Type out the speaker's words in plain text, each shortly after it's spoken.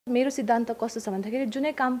मेरो सिद्धान्त कस्तो छ भन्दाखेरि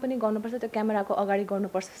जुनै काम पनि गर्नुपर्छ त्यो क्यामेराको अगाडि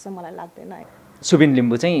गर्नुपर्छ जस्तो मलाई लाग्दैन। सुबिन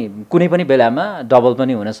लिम्बू चाहिँ कुनै पनि बेलामा डबल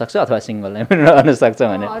पनि हुन सक्छ अथवा सिंगल पनि रहन सक्छ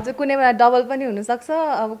भने हजुर कुनै बेला डबल पनि हुन सक्छ,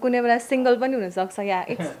 अब कुनै बेला सिंगल पनि हुन सक्छ। या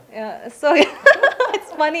इट्स सो इट्स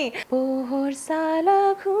फनी। पोहोर साल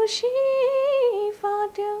खुसी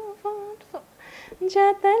फाट्यो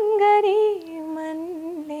जतन गरी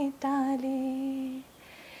मनले टाले,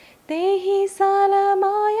 त्यही साल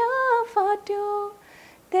माया फाट्यो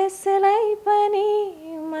त्यसलाई पनि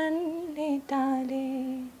मनले टाले,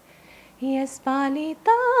 यसपालि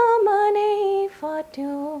त मनै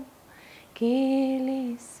फाट्यो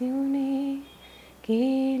केले सिउने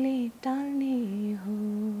केले टाल्ने हो।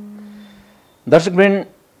 दर्शकवृन्द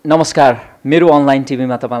नमस्कार, मेरो अनलाइन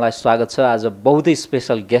टिभीमा तपाईँलाई स्वागत छ। आज बहुतै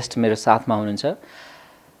स्पेसल गेस्ट मेरो साथमा हुनुहुन्छ।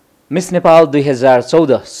 मिस नेपाल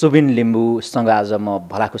 2014 सुबिन लिम्बूसँग आज म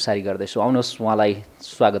भलाकुसारी गर्दैछु। आउनुहोस् उहाँलाई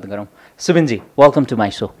स्वागत गरौँ। सुबिनजी, वेलकम टु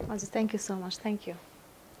माई सो। हजुर, thank you so much. Thank you.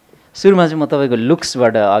 सुरुमा चाहिँ म तपाईँको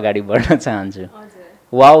लुक्सबाट अगाडि बढ्न चाहन्छु।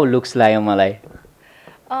 वाउ लुक्स लाग्यो मलाई।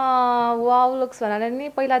 वाउ लुक्स भनेर नि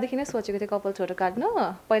पहिलादेखि नै सोचेको थिएँ कपाल छोटो काट्नु।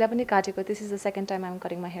 पहिला पनि काटेको। This is the second time I'm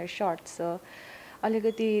cutting my hair short. So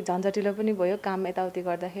अलिकति झन्झटिलो पनि भयो काम यताउति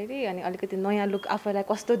गर्दाखेरि, अनि अलिकति नयाँ लुक आफैलाई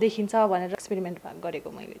कस्तो देखिन्छ भनेर एक्सपेरिमेन्ट गरेको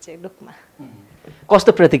मैले चाहिँ लुकमा।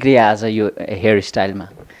 कस्तो प्रतिक्रिया आज यो हेयर स्टाइलमा?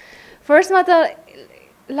 फर्स्टमा त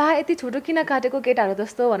ला यति छोटो किन काटेको केटाहरू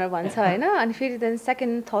जस्तो भनेर भन्छ होइन, अनि फेरि देन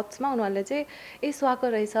सेकेन्ड थट्समा उनीहरूले चाहिँ सुहाएको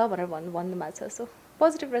रहेछ भनेर भन्नुभएको छ। सो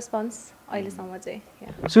पोजिटिभ रेस्पोन्स अहिलेसम्म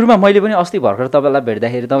चाहिँ। सुरुमा मैले पनि अस्ति भर्खर तपाईँलाई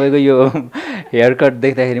भेट्दाखेरि तपाईँको यो हेयर कट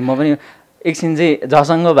देख्दाखेरि म पनि एकछिन चाहिँ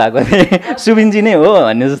झसङ्ग भएको थिएँ, सुबिनजी नै हो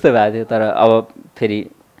भन्ने जस्तो भएको थियो। तर अब फेरि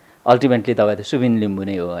अल्टिमेटली तपाईँ त सुबिन लिम्बू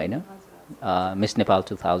नै हो होइन? मिस नेपाल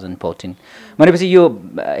 2014 भनेपछि यो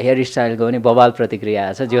हेयर स्टाइलको पनि बवाल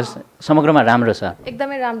प्रतिक्रिया छ, जो समग्रमा राम्रो छ।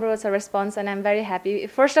 एकदमै राम्रो छ response, and I'm very happy.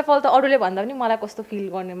 First of all त अरूले भन्दा पनि मलाई कस्तो फिल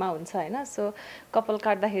गर्नेमा हुन्छ होइन। सो कपाल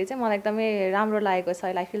काट्दाखेरि चाहिँ मलाई एकदमै राम्रो लागेको छ।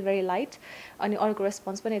 आई फिल भेरी लाइट, अनि अरूको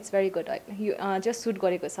रेस्पोन्स पनि इट्स भेरी गुड। यो जस्ट सुट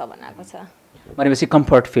गरेको छ भनेको छ। भनेपछि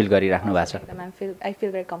कम्फर्ट फिल गरिराख्नु भएको छ? I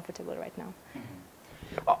feel very comfortable right now.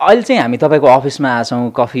 अहिले चाहिँ हामी तपाईँको अफिसमा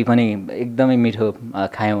आछौँ, कफी पनि एकदमै मिठो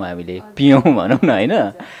खायौँ, हामीले पियौँ भनौँ न होइन?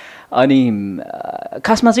 अनि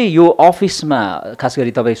खासमा चाहिँ यो अफिसमा खास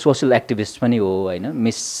गरी तपाईँ सोसल एक्टिभिस्ट पनि हो होइन?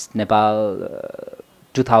 मिस नेपाल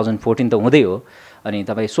 2014 त हुँदै हो, अनि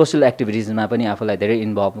तपाईँ सोसल एक्टिभिटिजमा पनि आफूलाई धेरै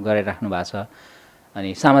इन्भल्भ गरिराख्नु भएको छ।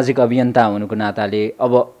 अनि सामाजिक अभियन्ता हुनुको नाताले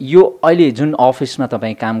अब यो अहिले जुन अफिसमा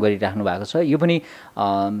तपाईँ काम गरिराख्नु भएको छ यो पनि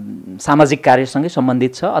सामाजिक कार्यसँगै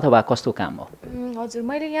सम्बन्धित छ अथवा कस्तो काम हो? हजुर,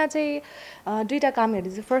 मैले यहाँ चाहिँ दुईवटा काम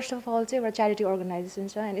हेर्दैछु। फर्स्ट अफ अल चाहिँ एउटा च्यारिटी अर्गनाइजेसन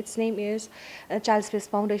छ, and it's name is child space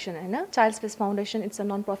foundation होइन? Child space foundation it's a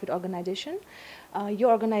non profit organisation. यो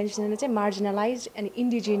अर्गनाइजेसनले चाहिँ मार्जिनलाइज एन्ड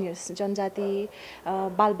इन्डिजिनियस जनजाति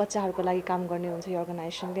बालबच्चाहरूको लागि काम गर्ने हुन्छ यो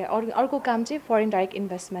अर्गनाइजेसनले। अर्को काम चाहिँ फरेन डाइरेक्ट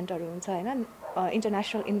इन्भेस्टमेन्टहरू हुन्छ होइन?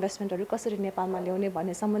 इन्टरनेसनल इन्भेस्टमेन्टहरू कसरी नेपालमा ल्याउने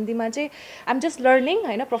भन्ने सम्बन्धीमा चाहिँ आइएम जस्ट लर्निङ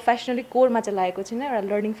होइन? प्रोफेसनली कोरमा चाहिँ लागेको छैन, एउटा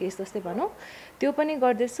लर्निङ फेज जस्तै भनौँ, त्यो पनि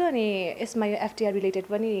गर्दैछु। अनि यसमा यो एफटिआर रिलेटेड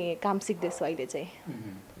पनि काम सिक्दैछु अहिले चाहिँ।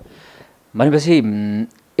 भनेपछि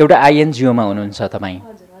एउटा आइएनजिओमा हुनुहुन्छ तपाईँ?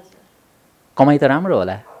 हजुर हजुर। कमाइ त राम्रो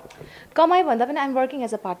होला? कमाइ भन्दा पनि I'm working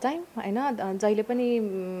as a part time होइन? जहिले पनि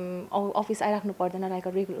अफिस आइराख्नु पर्दैन, like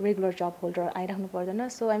a regular job holder आइराख्नु पर्दैन।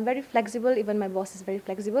 So I'm very flexible, even my bus is very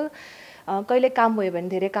flexible. कहिले काम भयो भने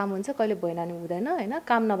धेरै काम हुन्छ, कहिले भएन भने हुँदैन होइन?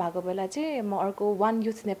 काम नभएको बेला चाहिँ म अर्को वान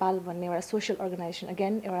युथ नेपाल भन्ने एउटा सोसियल अर्गनाइजेसन,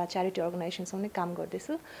 अगेन एउटा च्यारिटी अर्गनाइजेसनसँग काम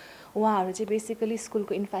गर्दैछु। उहाँहरू चाहिँ बेसिकली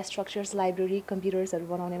स्कुलको इन्फ्रास्ट्रक्चर्स, लाइब्रेरी, कम्प्युटर्सहरू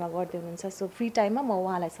बनाउनेमा गर्दै हुनुहुन्छ। सो फ्री टाइममा म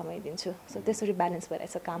उहाँलाई समय दिन्छु। सो त्यसरी ब्यालेन्स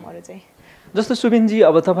भइरहेछ कामहरू चाहिँ। जस्तो सुबिनजी,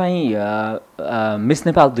 अब तपाईँ मिस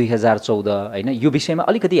नेपाल 2014 होइन, यो विषयमा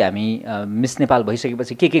अलिकति हामी मिस नेपाल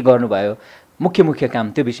भइसकेपछि के गर्नुभयो, मुख्य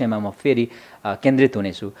काम, त्यो विषयमा म फेरि केन्द्रित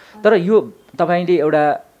हुनेछु। तर यो तपाईँले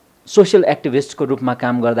एउटा सोसियल एक्टिभिस्टको रूपमा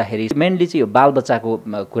काम गर्दाखेरि मेनली चाहिँ यो बालबच्चाको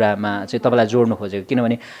कुरामा चाहिँ तपाईँलाई जोड्नु खोजेको,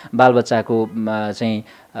 किनभने बालबच्चाको चाहिँ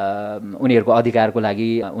उनीहरूको अधिकारको लागि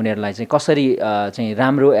उनीहरूलाई चाहिँ कसरी चाहिँ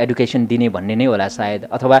राम्रो एडुकेसन दिने भन्ने नै होला सायद,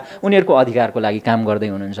 अथवा उनीहरूको अधिकारको लागि काम गर्दै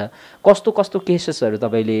हुनुहुन्छ। कस्तो केसेसहरू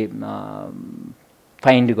तपाईँले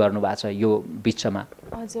फाइन्ड गर्नुभएको छ यो बिचमा?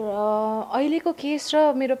 हजुर, अहिलेको केस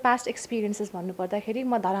र मेरो पास्ट एक्सपिरियन्सेस भन्नुपर्दाखेरि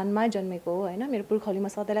म धरानमै जन्मेको हो होइन? मेरो पुर्खौली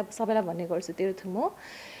म सबैलाई भन्ने गर्छु तीर्थ म।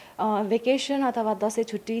 भेकेसन अथवा दसैँ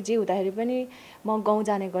छुट्टी जे हुँदाखेरि पनि म गाउँ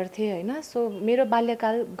जाने गर्थेँ होइन? सो मेरो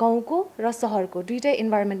बाल्यकाल गाउँको र सहरको दुइटै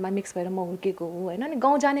इन्भाइरोमेन्टमा मिक्स भएर म हुर्केको हो होइन? अनि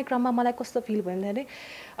गाउँ जाने क्रममा मलाई कस्तो फिल भयो भन्दाखेरि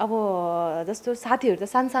अब जस्तो साथीहरू त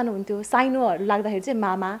सानो हुन्थ्यो, साइनोहरू लाग्दाखेरि चाहिँ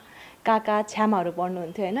मामा काका छ्यामाहरू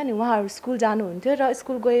पढ्नुहुन्थ्यो होइन नि उहाँहरू स्कुल जानुहुन्थ्यो र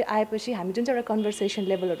स्कुल आएपछि हामी जुन चाहिँ एउटा कन्भर्सेसन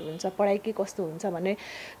लेभलहरू हुन्छ पढाइ के कस्तो हुन्छ भन्ने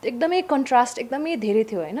एकदमै कन्ट्रास्ट एकदमै धेरै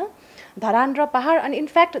थियो होइन धरान र पहाड अनि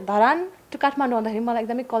इनफ्याक्ट धरान टु काठमाडौँ आउँदाखेरि मलाई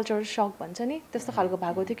एकदमै कल्चरल सक भन्छ नि त्यस्तो खालको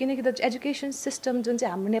भएको थियो किनकि द एजुकेसन सिस्टम जुन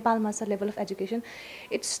चाहिँ हाम्रो नेपालमा छ level of education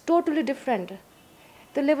it's totally different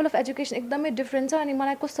त्यो लेभल अफ एजुकेसन एकदमै डिफ्रेन्ट छ अनि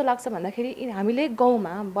मलाई कस्तो लाग्छ भन्दाखेरि हामीले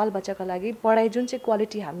गाउँमा बालबच्चाको लागि पढाइ जुन चाहिँ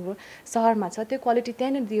क्वालिटी हाम्रो सहरमा छ त्यो क्वालिटी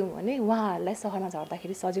त्यहाँनिर दियौँ भने उहाँहरूलाई सहरमा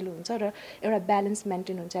झर्दाखेरि सजिलो हुन्छ र एउटा ब्यालेन्स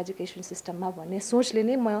मेन्टेन हुन्छ एजुकेसन सिस्टममा भन्ने सोचले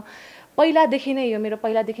नै म पहिलादेखि नै यो मेरो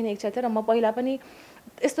पहिलादेखि नै इच्छा थियो र म पहिला पनि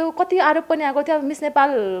यस्तो कति आरोप पनि आएको थियो अब मिस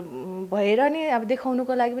नेपाल भएर नि अब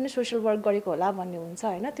देखाउनुको लागि पनि सोसियल वर्क गरेको होला भन्ने हुन्छ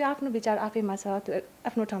होइन त्यो आफ्नो विचार आफैमा छ त्यो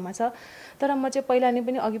आफ्नो ठाउँमा छ तर म चाहिँ पहिला नै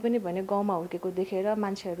पनि अघि पनि भने गाउँमा हुर्केको देखेर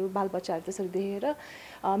मान्छेहरू बालबच्चाहरू त्यसरी देखेर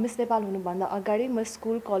मिस नेपाल हुनुभन्दा अगाडि म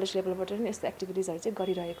स्कुल कलेज लेभलबाट पनि यस्तो एक्टिभिटिजहरू चाहिँ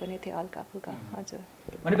गरिरहेको नै थिएँ हल्का फुल्का हजुर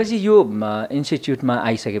भनेपछि यो इन्स्टिट्युटमा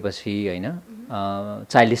आइसकेपछि होइन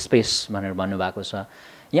चाइल्ड स्पेस भनेर भन्नुभएको छ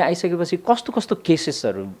यहाँ आइसकेपछि कस्तो कस्तो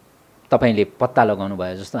केसेसहरू तपाईले पत्ता लगाउनु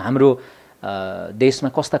भयो जस्तो हाम्रो देशमा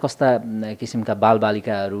कस्ता कस्ता किसिमका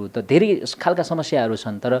बालबालिकाहरू त धेरै खालका समस्याहरू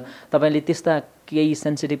छन् तर तपाईले त्यस्ता केही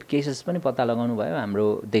सेन्सिटिभ केसेस पनि पत्ता लगाउनु भयो हाम्रो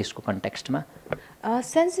देशको कन्टेक्स्टमा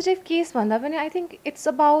सेन्सिटिभ केस भन्दा पनि आई थिङ्क इट्स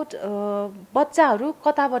अबाउट बच्चाहरू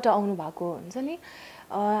कताबाट आउनु भएको हुन्छ नि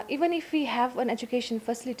even if you have an education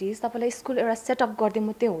facilities तपाईँलाई स्कुल एउटा सेटअप गरिदिए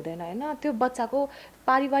मात्रै हुँदैन होइन त्यो बच्चाको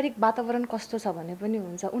पारिवारिक वातावरण कस्तो छ भन्ने पनि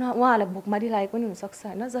हुन्छ उहाँहरूलाई भोकमारी लागेको पनि हुनसक्छ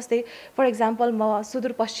होइन जस्तै फर इक्जाम्पल म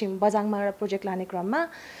सुदूरपश्चिम बजाङमा एउटा प्रोजेक्ट लाने क्रममा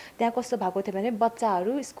त्यहाँ कस्तो भएको थियो भने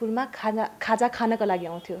बच्चाहरू स्कुलमा खाजा खानको लागि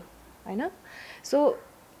आउँथ्यो होइन सो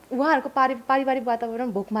उहाँहरूको पारिवारिक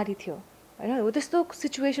वातावरण भोकमारी थियो होइन हो त्यस्तो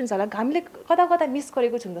सिचुएसन्सहरूलाई हामीले कता कता मिस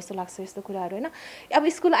गरेको छौँ जस्तो लाग्छ यस्तो कुराहरू होइन अब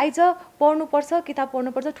स्कुल आइज पढ्नुपर्छ किताब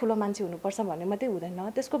पढ्नुपर्छ ठुलो मान्छे हुनुपर्छ भन्ने मात्रै हुँदैन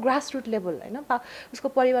त्यसको ग्रास रुट लेभल होइन उसको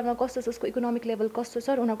परिवारमा कस्तो छ उसको इकोनोमिक लेभल कस्तो छ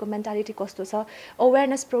र उनीहरूको मेन्टालिटी कस्तो छ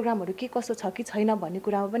अवेरनेस प्रोग्रामहरू के कस्तो छ कि छैन भन्ने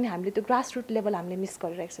कुरामा पनि हामीले त्यो ग्रास रुट लेभल हामीले मिस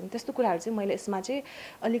गरिरहेको छौँ त्यस्तो कुराहरू चाहिँ मैले यसमा चाहिँ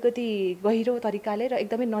अलिकति गहिरो तरिकाले र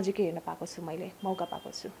एकदमै नजिकै हेर्न पाएको छु मैले मौका पाएको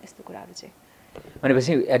छु यस्तो कुराहरू चाहिँ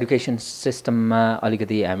भनेपछि एडुकेसन सिस्टममा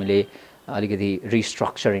अलिकति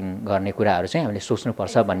रिस्ट्रक्चरिङ गर्ने कुराहरू चाहिँ हामीले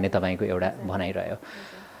सोच्नुपर्छ भन्ने तपाईँको एउटा भनाइरह्यो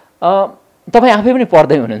तपाईँ आफै पनि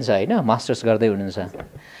पढ्दै हुनुहुन्छ होइन मास्टर्स गर्दै हुनुहुन्छ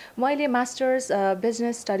म अहिले मास्टर्स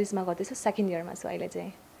बिजनेस स्टडिजमा गर्दैछु सेकेन्ड इयरमा छु अहिले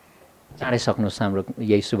चाहिँ चाँडै सक्नुहोस् हाम्रो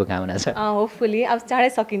यही शुभकामना छ होपफुली अब चाँडै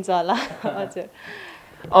सकिन्छ होला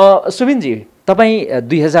हजुर सुबिनजी तपाईँ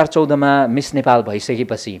 2014मा मिस नेपाल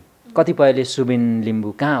भइसकेपछि कतिपयले सुबिन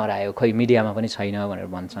लिम्बू कहाँ हरायो खै मिडियामा पनि छैन भनेर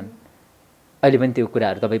भन्छन् अहिले पनि त्यो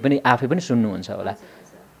कुराहरू तपाईँ पनि आफै पनि सुन्नुहुन्छ होला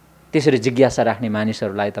त्यसरी जिज्ञासा राख्ने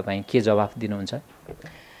मानिसहरूलाई तपाईँ के जवाफ दिनुहुन्छ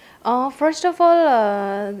फर्स्ट अफ अल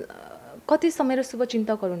कति समय र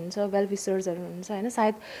शुभचिन्तकहरू हुनुहुन्छ वेल विसर्सहरू हुनुहुन्छ होइन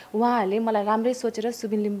सायद उहाँहरूले मलाई राम्रै सोचेर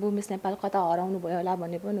सुबिन लिम्बू मिस नेपाल कता हराउनु भयो होला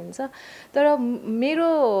भन्ने पनि हुन्छ तर मेरो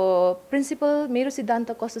प्रिन्सिपल मेरो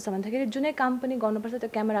सिद्धान्त कस्तो छ भन्दाखेरि जुनै काम पनि गर्नुपर्छ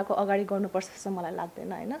त्यो क्यामेराको अगाडि गर्नुपर्छ जस्तो मलाई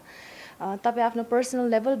लाग्दैन होइन तपाईँ आफ्नो पर्सनल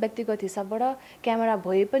लेभल व्यक्तिगत हिसाबबाट क्यामेरा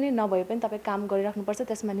भए पनि नभए पनि तपाईँ काम गरिराख्नुपर्छ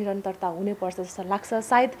त्यसमा निरन्तरता हुनैपर्छ जस्तो लाग्छ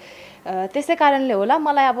सायद त्यसै कारणले होला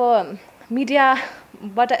मलाई अब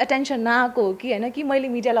मिडियाबाट एटेन्सन नआएको हो कि होइन कि मैले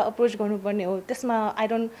मिडियालाई अप्रोच गर्नुपर्ने हो त्यसमा आई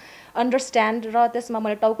डोन्ट अन्डरस्ट्यान्ड र त्यसमा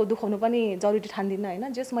मैले टाउको दुखाउनु पनि जरुरी ठान्दिनँ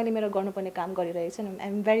होइन जस मैले मेरो गर्नुपर्ने काम गरिरहेको छु I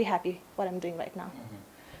am very happy for I'm doing right now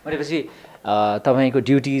भनेपछि तपाईँको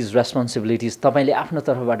ड्युटिज रेस्पोन्सिबिलिटिज तपाईँले आफ्नो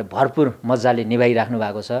तर्फबाट भरपुर मजाले निभाइराख्नु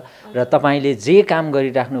भएको छ र तपाईँले जे काम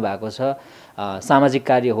गरिराख्नु भएको छ सामाजिक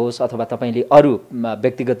कार्य होस् अथवा तपाईँले अरू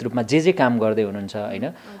व्यक्तिगत रूपमा जे काम गर्दै हुनुहुन्छ होइन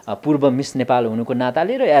पूर्व मिस नेपाल हुनुको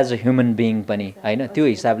नाताले र एज अ ह्युमन बिइङ पनि होइन त्यो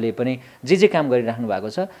हिसाबले पनि जे काम गरिराख्नु भएको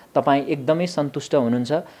छ तपाईँ एकदमै सन्तुष्ट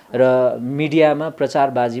हुनुहुन्छ र मिडियामा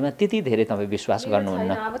प्रचारबाजीमा त्यति धेरै तपाईँ विश्वास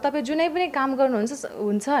गर्नुहुन्न अब तपाईँ जुनै पनि काम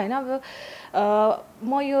गर्नुहुन्छ होइन अब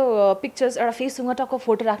म यो पिक्चर्स एउटा फेसबुकमा टक्क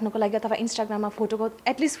फोटो राख्नुको लागि अथवा इन्स्टाग्राममा फोटोको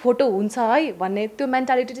एटलिस्ट फोटो हुन्छ है भन्ने त्यो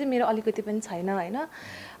मेन्टालिटी चाहिँ मेरो अलिकति पनि छैन होइन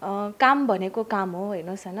काम भनेको काम हो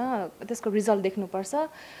हेर्नुहोस् होइन त्यसको रिजल्ट देख्नुपर्छ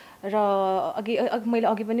र मैले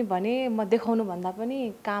अघि पनि भने म देखाउनु भन्दा पनि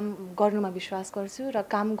काम गर्नुमा विश्वास गर्छु र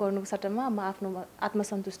काम गर्नुको सट्टामा म आफ्नो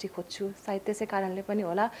आत्मसन्तुष्टि खोज्छु सायद त्यसै कारणले पनि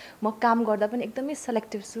होला म काम गर्दा पनि एकदमै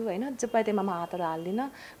सेलेक्टिभ छु होइन जे पाए त्यसमा म हातहरू हाल्दिनँ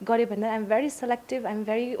गरेँ भने I'm very selective I'm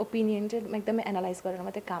very ओपिनियन्टेड म एकदमै एनालाइज गरेर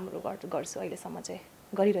मात्रै कामहरू गर्छु अहिलेसम्म चाहिँ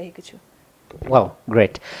गरिरहेको छु वाउ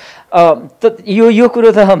ग्रेट त यो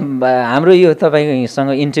कुरो त हाम्रो यो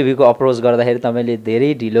तपाईँसँग इन्टरभ्यूको अप्रोच गर्दाखेरि तपाईँले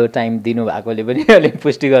धेरै ढिलो टाइम दिनुभएकोले पनि अलिक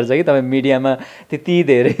पुष्टि गर्छ कि तपाईँ मिडियामा त्यति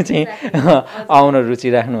धेरै चाहिँ आउन रुचि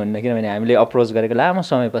राख्नुहुन्न किनभने हामीले अप्रोच गरेको लामो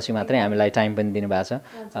समयपछि मात्रै हामीलाई टाइम पनि दिनुभएको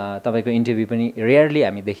छ तपाईँको इन्टरभ्यू पनि रेयरली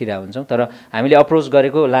हामी देखिरहेको हुन्छौँ तर हामीले अप्रोच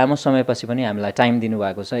गरेको लामो समयपछि पनि हामीलाई टाइम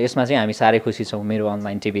दिनुभएको छ यसमा चाहिँ हामी साह्रै खुसी छौँ मेरो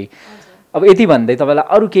अनलाइन टिभी अब यति भन्दै तपाईँलाई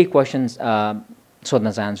अरू केही क्वेसन्स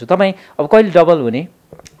सोध्न चाहन्छु तपाईँ अब कहिले डबल हुने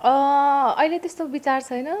अहिले त्यस्तो विचार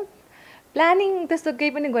छैन प्लानिङ त्यस्तो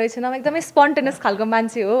केही पनि गरेको छैन म एकदमै स्पन्टेनियस खालको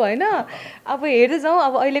मान्छे हो होइन अब हेर्दै जाउँ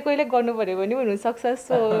अब अहिले कहिले गर्नु पऱ्यो भने पनि हुनसक्छ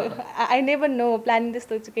so I never know planning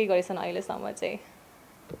त्यस्तो चाहिँ केही गरेको छैन अहिलेसम्म चाहिँ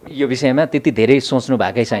यो विषयमा त्यति धेरै सोच्नु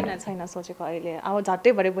भएकै छैन छैन सोचेको अहिले अब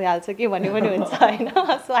झट्टै भरे भइहाल्छ के भन्ने पनि हुन्छ होइन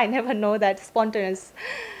so I never know that स्पन्टेनियस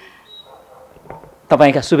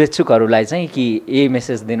तपाईँका शुभेच्छुकहरूलाई चाहिँ कि यही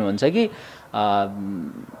मेसेज दिनुहुन्छ कि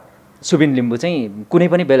सुबिन लिम्बू चाहिँ कुनै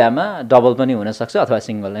पनि बेलामा डबल पनि हुनसक्छ अथवा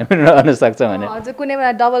सिङ्गल पनि रहनसक्छ भने हजुर कुनै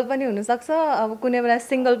बेला डबल पनि हुनसक्छ अब कुनै बेला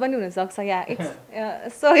सिङ्गल पनि हुनसक्छ या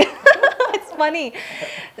इट्स सो इट्स फनी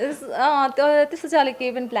त्यस्तो चाहिँ अलिक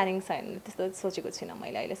केही पनि प्लानिङ छैन त्यस्तो सोचेको छुइनँ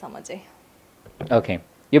मैले अहिलेसम्म चाहिँ ओके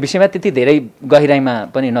यो विषयमा त्यति धेरै गहिराइमा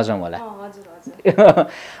पनि नजाउँ होला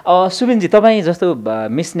सुबिनजी तपाईँ जस्तो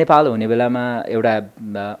मिस नेपाल हुने बेलामा एउटा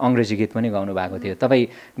अङ्ग्रेजी गीत पनि गाउनु भएको थियो तपाईँ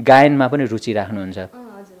गायनमा पनि रुचि राख्नुहुन्छ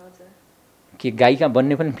कि गायिका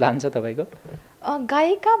बन्ने पनि प्लान छ तपाईँको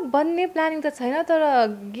गायिका बन्ने प्लानिङ त छैन तर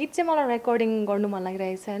गीत चाहिँ मलाई रेकर्डिङ गर्नु मन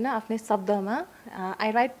लागिरहेको छ होइन आफ्नै शब्दमा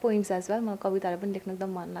I right poems as well मलाई कविताहरू पनि लेख्न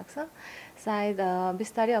एकदम मन लाग्छ सायद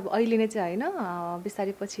बिस्तारै अब अहिले नै चाहिँ होइन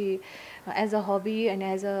बिस्तारै पछि एज अ हबी अनि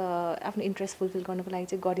एज अ आफ्नो इन्ट्रेस्ट फुलफिल गर्नुको लागि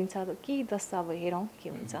चाहिँ गरिन्छ के जस्तो अब हेरौँ के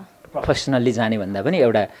हुन्छ प्रोफेसनल्ली जाने भन्दा पनि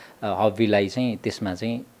एउटा हबीलाई चाहिँ त्यसमा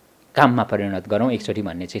चाहिँ काममा परिणत गरौँ एकचोटि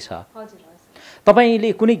भन्ने चाहिँ छ हजुर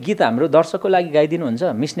तपाईँले कुनै गीत हाम्रो दर्शकको लागि गाइदिनुहुन्छ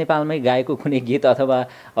मिस नेपालमै गाएको कुनै गीत अथवा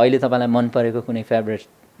अहिले तपाईँलाई मन परेको कुनै फेभरेट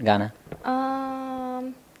गाना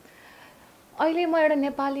अहिले म एउटा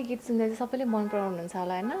नेपाली गीत सुन्दै चाहिँ सबैले मन पराउनुहुन्छ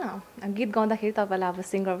होला होइन गीत गाउँदाखेरि तपाईँलाई अब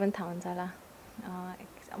सिङ्गर पनि थाहा हुन्छ होला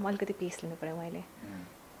अलिकति पेस लिनु पऱ्यो मैले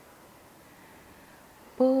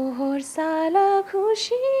पोहोर साल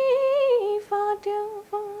खुसी फाट्यो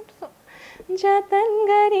जतन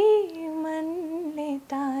गरी मनले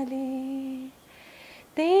टाले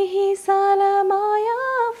त्यही साल माया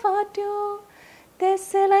फाट्यो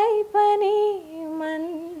त्यसलाई पनि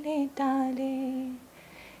मनले टाले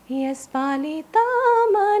यसपालि त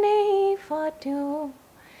मनै फाट्यो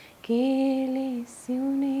केले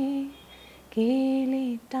सिउने केले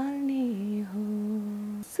टाल्ने हो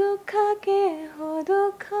सुख के हो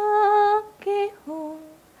दुःख के हो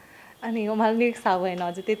अनि यो मलाई लिरिक्स थाहा भएन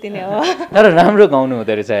हजुर त्यति नै हो तर राम्रो गाउनु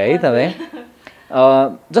हुँदो रहेछ है तपाईँ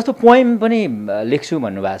जस्तो पोइम पनि लेख्छु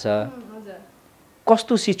भन्नुभएको छ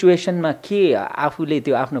कस्तो सिचुएसनमा के आफूले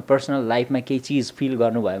त्यो आफ्नो पर्सनल लाइफमा केही चिज फिल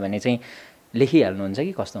गर्नुभयो भने चाहिँ लेखिहाल्नुहुन्छ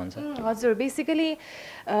कि कस्तो हुन्छ हजुर बेसिकली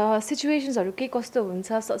सिचुएसन्सहरू के कस्तो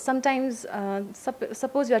हुन्छ समटाइम्स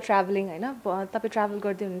सपोज युआर ट्राभलिङ होइन तपाईँ ट्राभल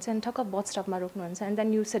गर्दै हुनुहुन्छ अनि ठक्क बस स्टपमा रोक्नुहुन्छ and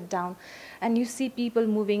then you sit down and you C people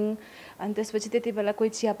moving अनि त्यसपछि त्यति बेला कोही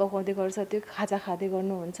चिया पकाउँदै गर्छ त्यो खाजा खाँदै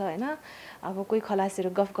गर्नुहुन्छ होइन अब कोही खलासीहरू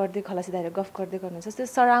गफ गर्दै खलासी दाइहरू गफ गर्दै गर्नुहुन्छ त्यो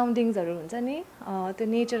सराउन्डिङ्सहरू हुन्छ नि त्यो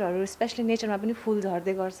नेचरहरू स्पेसली नेचरमा पनि फुल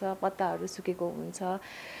झर्दै गर्छ पत्ताहरू सुकेको हुन्छ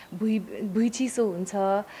भुइँ चिसो हुन्छ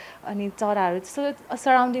अनि चराहरू त्यस्तो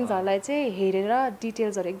सराउन्डिङ्सहरूलाई चाहिँ हेरेर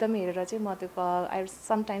डिटेल्सहरू एकदमै हेरेर चाहिँ म त्यो I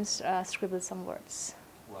sometimes scribble some words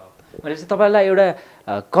भनेपछि तपाईँलाई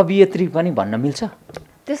एउटा कवियत्री पनि भन्न मिल्छ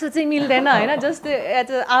त्यस्तो चाहिँ मिल्दैन होइन just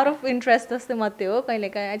as a out of interest जस्तै मात्रै हो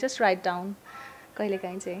कहिलेकाहीँ आई जस्ट राइट डाउन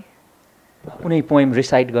कहिलेकाहीँ चाहिँ कुनै पोइम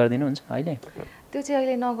रिसाइट गरिदिनुहुन्छ अहिले त्यो चाहिँ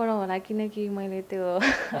अहिले नगरौँ होला किनकि मैले त्यो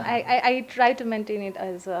I try to maintain it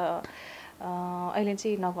as अहिले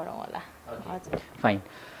चाहिँ नगरौँ होला हजुर फाइन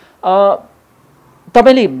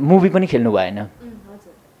तपाईँले मुभी पनि खेल्नु भएन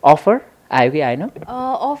अफर आयो कि आएन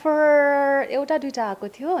अफर एउटा दुइटा आएको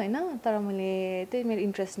थियो होइन तर मैले त्यही मेरो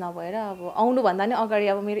इन्ट्रेस्ट नभएर अब आउनुभन्दा नि अगाडि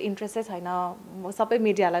अब मेरो इन्ट्रेस्टै छैन सबै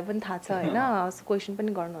मिडियालाई पनि थाहा छ होइन क्वेसन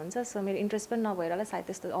पनि गर्नुहुन्छ सो मेरो इन्ट्रेस्ट पनि नभएर होला सायद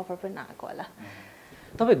त्यस्तो अफर पनि नआएको होला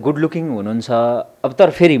तपाईँ गुड लुकिङ हुनुहुन्छ अब तर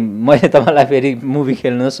फेरि मैले तपाईँलाई फेरि मुभी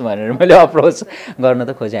खेल्नुहोस् भनेर मैले अप्रोच गर्न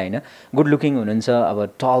त खोजेँ होइन गुड लुकिङ हुनुहुन्छ अब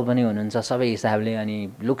टल पनि हुनुहुन्छ सबै हिसाबले अनि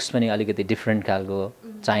लुक्स पनि अलिकति डिफ्रेन्ट खालको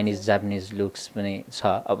चाइनिज जापानिज लुक्स पनि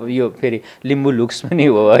छ अब यो फेरि लिम्बू लुक्स पनि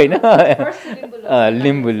हो होइन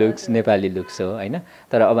लिम्बू लुक्स नेपाली लुक्स हो होइन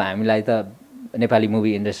तर अब हामीलाई त नेपाली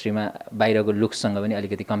मुभी इन्डस्ट्रीमा बाहिरको लुक्ससँग पनि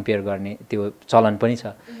अलिकति कम्पेयर गर्ने त्यो चलन पनि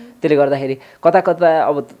छ त्यसले गर्दाखेरि कता कता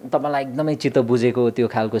अब तपाईँलाई एकदमै चित्त बुझेको त्यो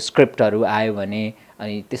खालको स्क्रिप्टहरू आयो भने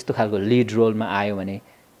अनि त्यस्तो खालको लिड रोलमा आयो भने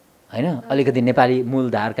होइन अलिकति नेपाली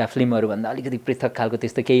मूलधारका फिल्महरूभन्दा अलिकति पृथक खालको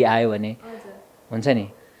त्यस्तो केही आयो भने हुन्छ नि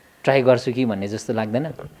ट्राई गर्छु कि भन्ने जस्तो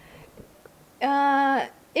लाग्दैन?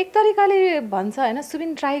 एक तरिकाले भन्छ होइन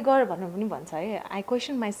सुबिन ट्राई गर भनेर पनि भन्छ है। आई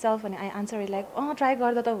क्वेसन माइसेल्फ अनि आई आन्सर लाइक ट्राई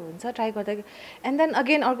गर्दा त हुन्छ, ट्राई गर्दा एन्ड देन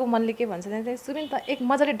अगेन अर्को मनले के भन्छ भने सुबिन त एक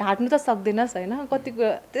मजाले ढाँट्नु त सक्दैनस् होइन,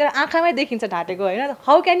 कतिको त्यो आँखामै देखिन्छ ढाँटेको होइन,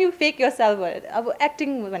 how can you fake your self भनेर। अब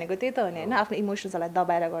एक्टिङ भनेको त्यही त हो नि होइन, आफ्नो इमोसन्सहरूलाई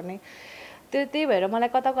दबाएर गर्ने। त्यही भएर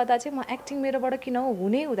मलाई कता कता चाहिँ म एक्टिङ मेरोबाट किन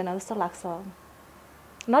हुनै हुँदैन जस्तो लाग्छ।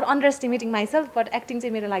 Not under estimating myself but acting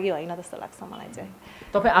चाहिँ मेरो लागि होइन जस्तो लाग्छ मलाई चाहिँ।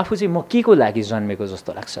 तपाईँ आफू चाहिँ म के को लागि जन्मेको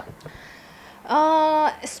जस्तो लाग्छ?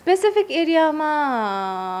 स्पेसिफिक एरियामा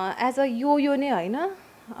एज अ यो नै होइन,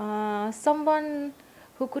 someone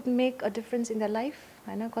who could make a difference in the life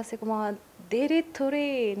होइन, कसैकोमा धेरै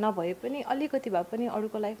थोरै नभए पनि अलिकति भए पनि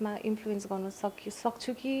अरूको लाइफमा इन्फ्लुएन्स गर्न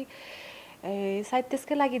सक्छु कि सायद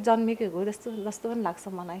त्यसकै लागि जन्मेकै हो जस्तो पनि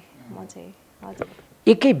लाग्छ मलाई। म चाहिँ हजुर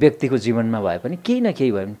एकै व्यक्तिको जीवनमा भए पनि केही न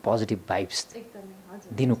केही भयो भने पोजिटिभ भाइब्स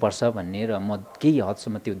दिनुपर्छ भन्ने र म केही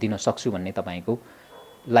हदसम्म त्यो दिन सक्छु भन्ने तपाईँको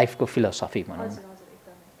लाइफको फिलोसफी भनौँ न।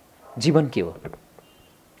 जीवन के हो?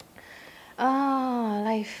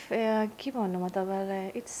 लाइफ के भन्नु म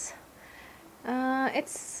तपाईँलाई,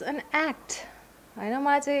 इट्स एन एक्ट होइन।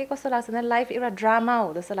 मलाई चाहिँ कस्तो लाग्छ भने लाइफ एउटा ड्रामा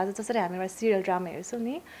हो जस्तो लाग्छ। जसरी हामी एउटा सिरियल ड्रामा हेर्छौँ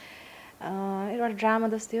नि, एउटा ड्रामा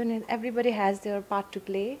जस्तै हो नि, everybody has there part two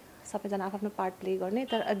play, सबैजना आफ्नो पार्ट प्ले गर्ने।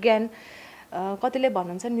 तर अगेन कतिले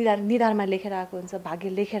भन्नुहुन्छ निधारमा लेखेर आएको हुन्छ, भाग्य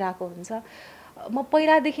लेखेर आएको हुन्छ। म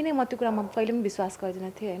पहिलादेखि नै म त्यो कुरामा कहिले पनि विश्वास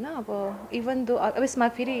गर्दिनँ थिएँ होइन। अब इभन दो अब यसमा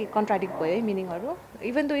फेरि कन्ट्राडिक्ट भयो है मिनिङहरू,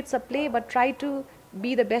 even though it's a play but try to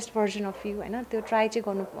be the best version of you होइन। त्यो ट्राई चाहिँ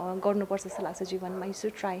गर्नुपर्छ जस्तो लाग्छ जीवनमा। यु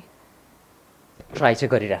सुड ट्राई चाहिँ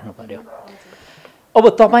गरिराख्नु पर्यो। अब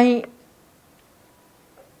तपाईँलाई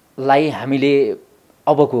हामीले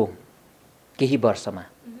अबको केही वर्षमा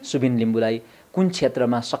सुबिन लिम्बूलाई कुन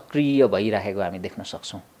क्षेत्रमा सक्रिय भइरहेको हामी देख्न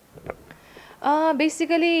सक्छौँ?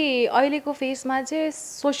 बेसिकली अहिलेको फेजमा चाहिँ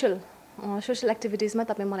सोसल एक्टिभिटिजमा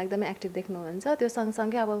तपाईँ मलाई एकदमै एक्टिभ देख्नुहुन्छ। त्यो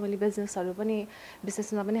सँगसँगै अब मैले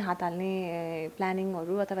बिजनेसमा पनि हात हाल्ने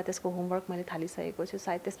प्लानिङहरू अथवा त्यसको होमवर्क मैले थालिसकेको छु,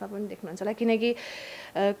 सायद त्यसमा पनि देख्नुहुन्छ होला। किनकि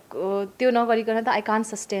त्यो नगरिकन त I can't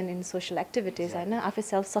sustain in social activities होइन। आफै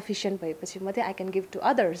सेल्फ सफिसियन्ट भएपछि मात्रै I can give to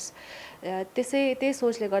others. त्यही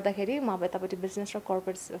सोचले गर्दाखेरि म अब यतापट्टि बिजनेस र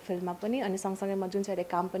कर्पोरेट फिल्डमा पनि अनि सँगसँगै म जुन चाहिँ अहिले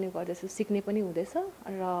काम पनि गर्दैछु, सिक्ने पनि हुँदैछ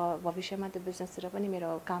र भविष्यमा त्यो बिजनेसतिर पनि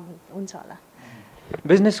मेरो काम हुन्छ होला।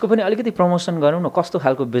 बिजनेसको पनि अलिकति प्रमोसन गरौँ न। कस्तो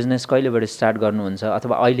खालको बिजनेस कहिलेबाट स्टार्ट गर्नुहुन्छ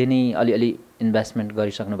अथवा अहिले नै अलिअलि इन्भेस्टमेन्ट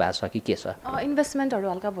गरिसक्नु भएको छ कि के छ? इन्भेस्टमेन्टहरू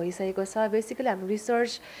हल्का भइसकेको छ। बेसिकली हाम्रो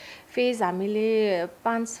रिसर्च फेज हामीले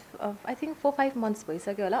आई थिङ्क 4-5 मन्थ्स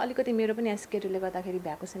भइसक्यो होला। अलिकति मेरो पनि स्केड्युलले गर्दाखेरि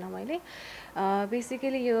भ्याएको छैन मैले।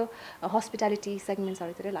 बेसिकली यो हस्पिटालिटी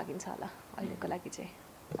सेगमेन्ट्सहरूतिरै लागिन्छ होला अहिलेको लागि चाहिँ।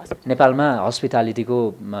 नेपालमा हस्पिटालिटीको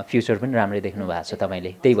फ्युचर पनि राम्रै देख्नु भएको छ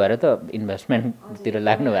तपाईँले, त्यही भएर त इन्भेस्टमेन्टतिर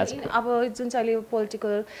लाग्नु भएको छ। अब जुन चाहिँ अहिले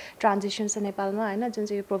पोलिटिकल ट्रान्जिसन छ नेपालमा होइन, जुन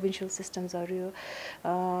चाहिँ यो प्रोभिन्सियल सिस्टम्सहरू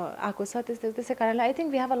आएको छ, त्यसै कारणले I think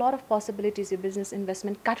we have a lot of possibilities यो बिजनेस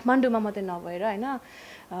इन्भेस्टमेन्ट काठमाडौँमा मात्रै नभएर होइन,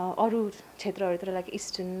 अरू क्षेत्रहरूतिर लाइक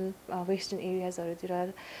इस्टर्न वेस्टर्न एरियाजहरूतिर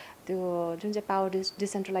त्यो जुन चाहिँ पावर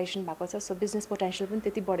डिसेन्ट्रलाइजेसन भएको छ। सो बिजनेस पोटेन्सियल पनि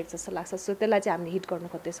त्यति बढेको जस्तो लाग्छ। सो त्यसलाई चाहिँ हामीले हिट गर्नु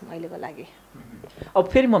खोज्दैछौँ अहिलेको लागि। अब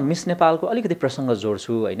फेरि म मिस नेपालको अलिकति प्रसङ्ग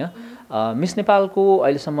जोड्छु होइन। मिस नेपालको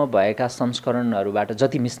अहिलेसम्म भएका संस्करणहरूबाट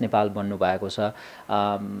जति मिस नेपाल बन्नुभएको छ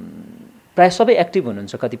प्राय सबै एक्टिभ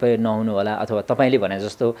हुनुहुन्छ, कतिपय नहुनु होला अथवा तपाईँले भने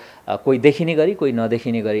जस्तो कोही देखिने गरी कोही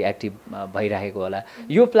नदेखिने गरी एक्टिभ भइरहेको होला।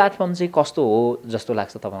 यो प्लेटफर्म चाहिँ कस्तो हो जस्तो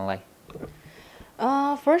लाग्छ तपाईँलाई?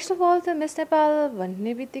 फर्स्ट अफ अल त मिस नेपाल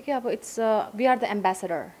भन्ने बित्तिकै अब it's we are the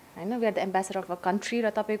ambassador होइन, we are the ambassador of a country. र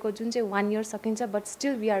तपाईँको जुन चाहिँ 1 इयर सकिन्छ but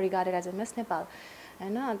still we are regarded as a miss Nepal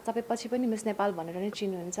होइन। तपाईँ पछि पनि मिस नेपाल भनेर नै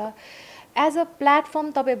चिन्नुहुन्छ। एज अ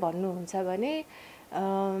प्लेटफर्म तपाईँ भन्नुहुन्छ भने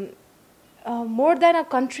मोर देन अ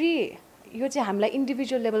कन्ट्री यो चाहिँ हामीलाई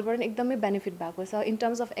इन्डिभिजुअल लेभलबाट पनि एकदमै बेनिफिट भएको छ। इन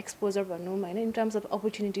टर्म्स अफ एक्सपोजर भनौँ होइन, इन टर्म्स अफ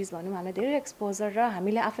अपर्च्युनिटिज भनौँ, हामीलाई धेरै एक्सपोजर र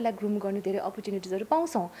हामीले आफूलाई ग्रुम गर्ने धेरै अपर्च्युनिटिजहरू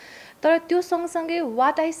पाउँछौँ। तर त्यो सँगसँगै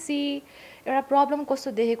वाट आई सी एउटा प्रब्लम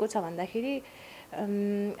कस्तो देखेको छ भन्दाखेरि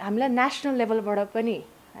हामीलाई नेसनल लेभलबाट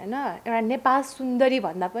पनि होइन एउटा नेपाल सुन्दरी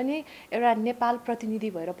भन्दा पनि एउटा नेपाल प्रतिनिधि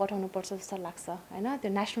भएर पठाउनुपर्छ जस्तो लाग्छ होइन। त्यो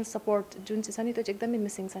नेसनल सपोर्ट जुन चाहिँ छ नि त्यो चाहिँ एकदमै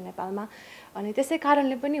मिसिङ छ नेपालमा। अनि त्यसै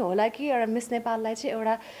कारणले पनि होला कि एउटा मिस नेपाललाई चाहिँ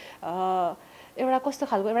एउटा कस्तो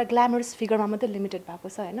खालको एउटा ग्ल्यामरस फिगरमा मात्रै लिमिटेड भएको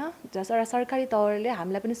छ होइन। जस एउटा सरकारी तौरले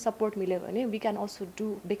हामीलाई पनि सपोर्ट मिल्यो भने we can also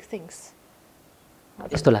do big things.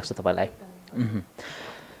 यस्तो लाग्छ तपाईँलाई?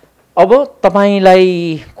 अब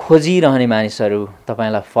तपाईँलाई खोजिरहने मानिसहरू,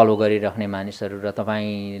 तपाईँलाई फलो गरिराख्ने मानिसहरू र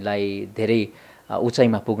तपाईँलाई धेरै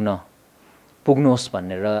उचाइमा पुग्न पुग्नुहोस्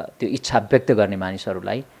भनेर त्यो इच्छा व्यक्त गर्ने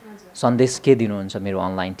मानिसहरूलाई सन्देश के दिनुहुन्छ मेरो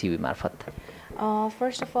अनलाइन टिभी मार्फत?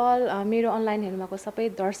 फर्स्ट अफ अल मेरो अनलाइन हेर्नु भएको सबै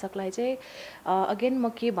दर्शकलाई चाहिँ अगेन म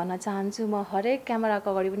के भन्न चाहन्छु, म हरेक क्यामेराको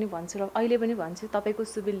अगाडि पनि भन्छु र अहिले पनि भन्छु, तपाईँको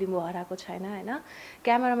सुबिन लिम्बू हराएको छैन होइन।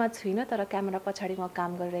 क्यामेरामा छुइनँ तर क्यामेरा पछाडि म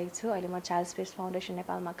काम गरिरहेको छु। अहिले म चाइल्ड स्पेस फाउन्डेसन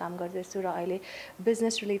नेपालमा काम गर्दैछु र अहिले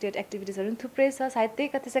बिजनेस रिलेटेड एक्टिभिटिजहरू पनि थुप्रै छ। सायद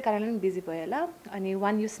त्यसै कारणले पनि बिजी भयो होला। अनि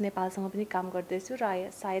वान युथ नेपालसँग पनि काम गर्दैछु र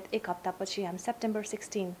सायद एक हप्तापछि हामी सेप्टेम्बर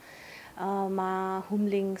 16 मा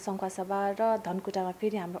हुम्लिङ सङ्खुवासभा र धनकुटामा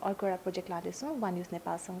फेरि हाम्रो अर्को एउटा प्रोजेक्ट लाँदैछौँ one youth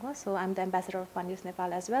नेपालसँग। So I am the ambassador of one youth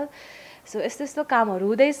Nepal as well. So यस्तो यस्तो कामहरू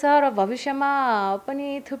हुँदैछ र भविष्यमा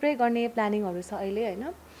पनि थुप्रै गर्ने प्लानिङहरू छ अहिले होइन।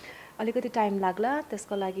 अलिकति टाइम लाग्ला,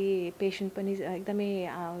 त्यसको लागि पेसेन्ट पनि एकदमै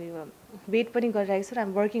वेट पनि गरिरहेको छु र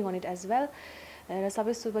I'm working on it as well. र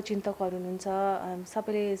सबै शुभचिन्तकहरू हुनुहुन्छ,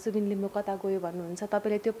 सबैले सुबिन लिम्बू कता गयो भन्नुहुन्छ,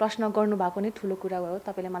 तपाईँले त्यो प्रश्न गर्नुभएको नै ठुलो कुरा हो।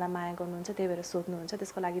 तपाईँले मलाई माया गर्नुहुन्छ, त्यही भएर सोध्नुहुन्छ,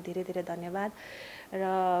 त्यसको लागि धेरै धेरै धन्यवाद। र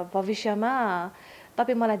भविष्यमा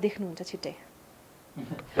तपाईँ मलाई देख्नुहुन्छ छिट्टै।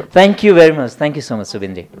 Thank you very much. Thank you so much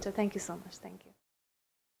सुबिनजी। हुन्छ, thank you so much. Thank you.